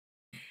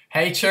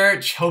Hey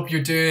church, hope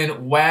you're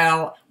doing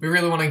well. We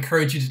really want to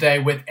encourage you today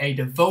with a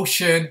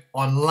devotion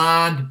on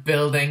land,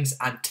 buildings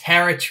and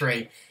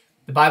territory.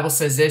 The Bible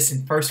says this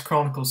in 1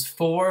 Chronicles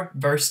 4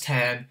 verse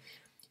 10.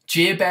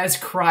 Jabez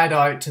cried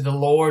out to the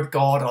Lord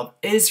God of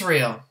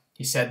Israel.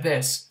 He said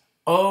this,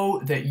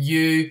 "Oh, that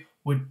you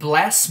would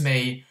bless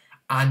me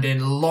and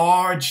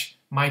enlarge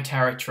my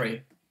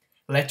territory.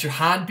 Let your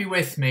hand be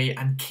with me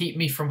and keep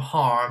me from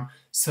harm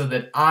so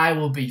that I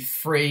will be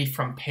free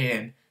from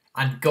pain."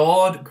 And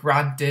God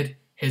granted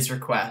his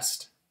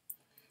request.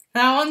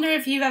 Now, I wonder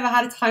if you've ever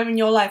had a time in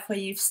your life where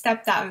you've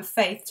stepped out in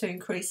faith to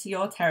increase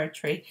your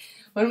territory.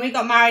 When we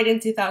got married in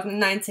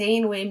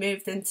 2019, we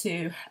moved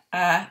into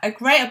a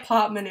great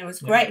apartment. It was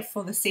great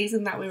for the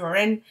season that we were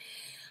in.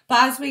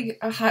 But as we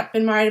had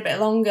been married a bit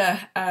longer,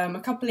 a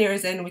couple of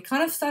years in, we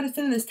kind of started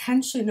feeling this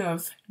tension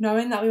of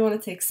knowing that we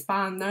wanted to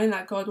expand, knowing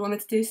that God wanted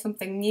to do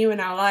something new in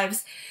our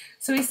lives.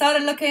 So we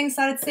started looking,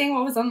 started seeing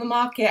what was on the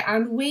market,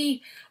 and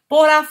we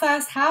bought our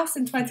first house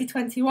in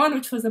 2021,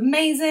 which was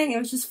amazing. It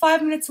was just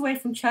 5 minutes away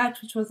from church,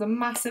 which was a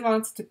massive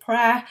answer to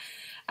prayer,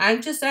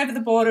 and just over the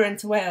border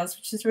into Wales,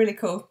 which is really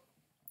cool.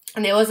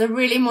 And it was a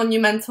really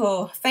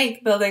monumental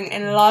faith-building,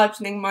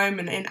 enlarging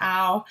moment in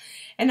our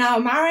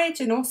marriage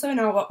and also in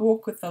our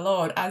walk with the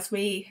Lord as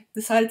we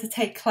decided to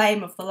take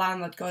claim of the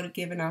land that God had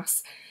given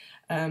us.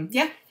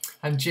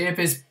 And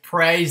Jabez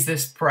prays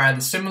this prayer,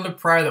 the similar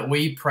prayer that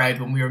we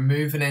prayed when we were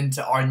moving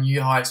into our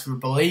new house. We were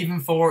believing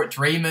for it,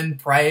 dreaming,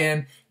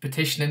 praying,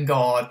 petitioning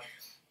God,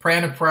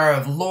 praying a prayer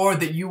of, "Lord,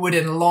 that you would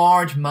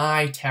enlarge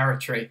my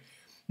territory."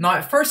 Now,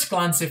 at first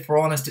glance, if we're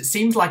honest, it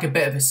seems like a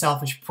bit of a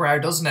selfish prayer,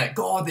 doesn't it?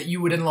 God, that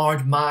you would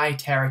enlarge my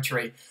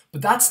territory.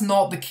 But that's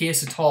not the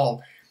case at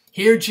all.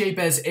 Here,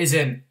 Jabez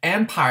isn't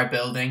empire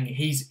building,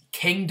 he's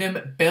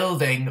kingdom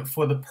building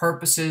for the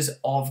purposes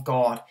of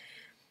God.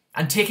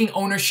 And taking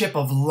ownership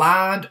of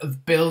land,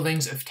 of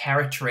buildings, of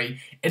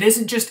territory, it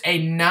isn't just a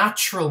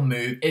natural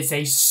move, it's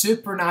a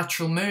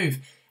supernatural move.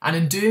 And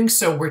in doing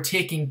so, we're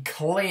taking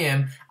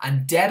claim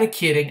and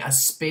dedicating a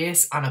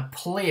space and a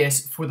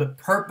place for the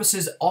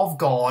purposes of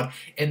God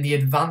in the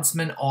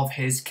advancement of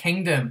his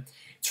kingdom.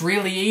 It's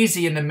really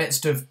easy in the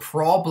midst of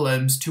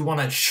problems to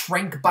want to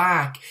shrink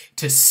back,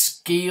 to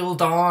scale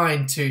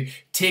down, to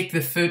take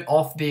the foot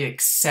off the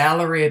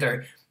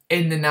accelerator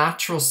in the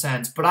natural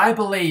sense. But I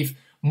believe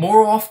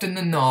more often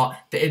than not,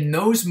 that in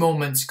those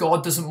moments,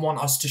 God doesn't want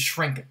us to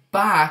shrink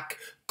back.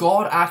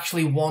 God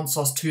actually wants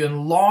us to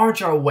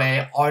enlarge our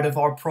way out of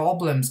our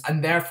problems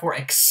and therefore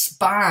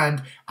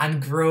expand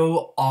and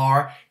grow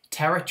our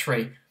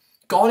territory.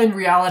 God in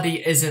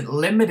reality isn't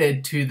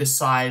limited to the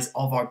size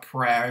of our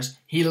prayers.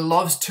 He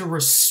loves to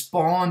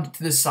respond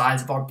to the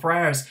size of our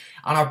prayers.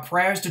 And our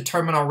prayers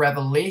determine our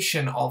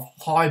revelation of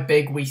how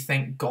big we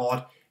think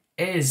God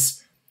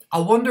is. I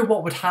wonder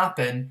what would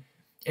happen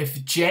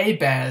if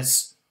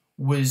Jabez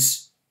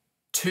was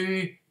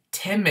too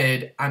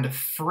timid and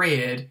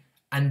afraid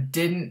and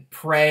didn't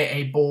pray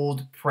a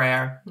bold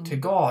prayer to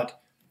God.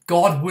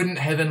 God wouldn't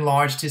have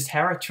enlarged his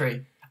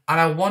territory. And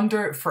I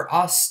wonder for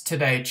us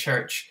today,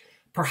 church,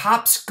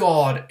 perhaps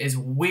God is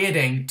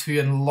waiting to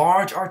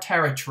enlarge our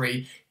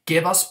territory,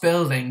 give us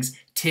buildings,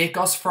 take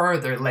us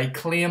further, lay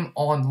claim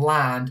on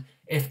land,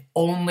 if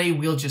only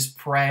we'll just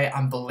pray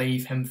and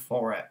believe him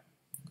for it.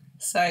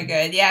 So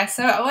good. Yeah,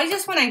 so I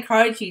just want to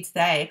encourage you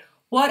today.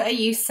 What are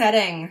you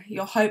setting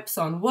your hopes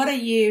on? What are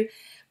you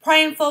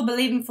praying for,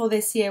 believing for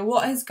this year?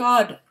 What is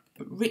God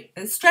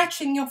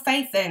stretching your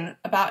faith in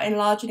about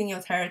enlarging your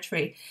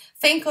territory?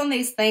 Think on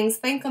these things.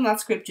 Think on that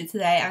scripture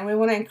today. And we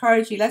want to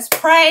encourage you. Let's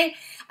pray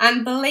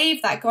and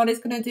believe that God is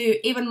going to do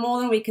even more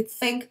than we could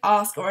think,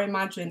 ask or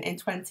imagine in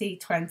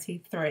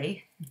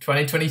 2023.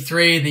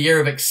 2023, the year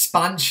of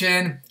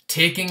expansion,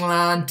 taking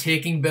land,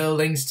 taking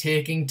buildings,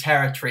 taking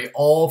territory,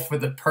 all for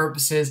the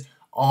purposes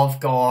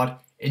of God.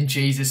 In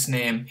Jesus'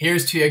 name.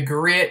 Here's to a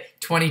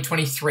great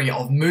 2023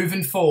 of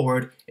moving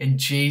forward in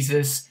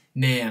Jesus'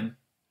 name.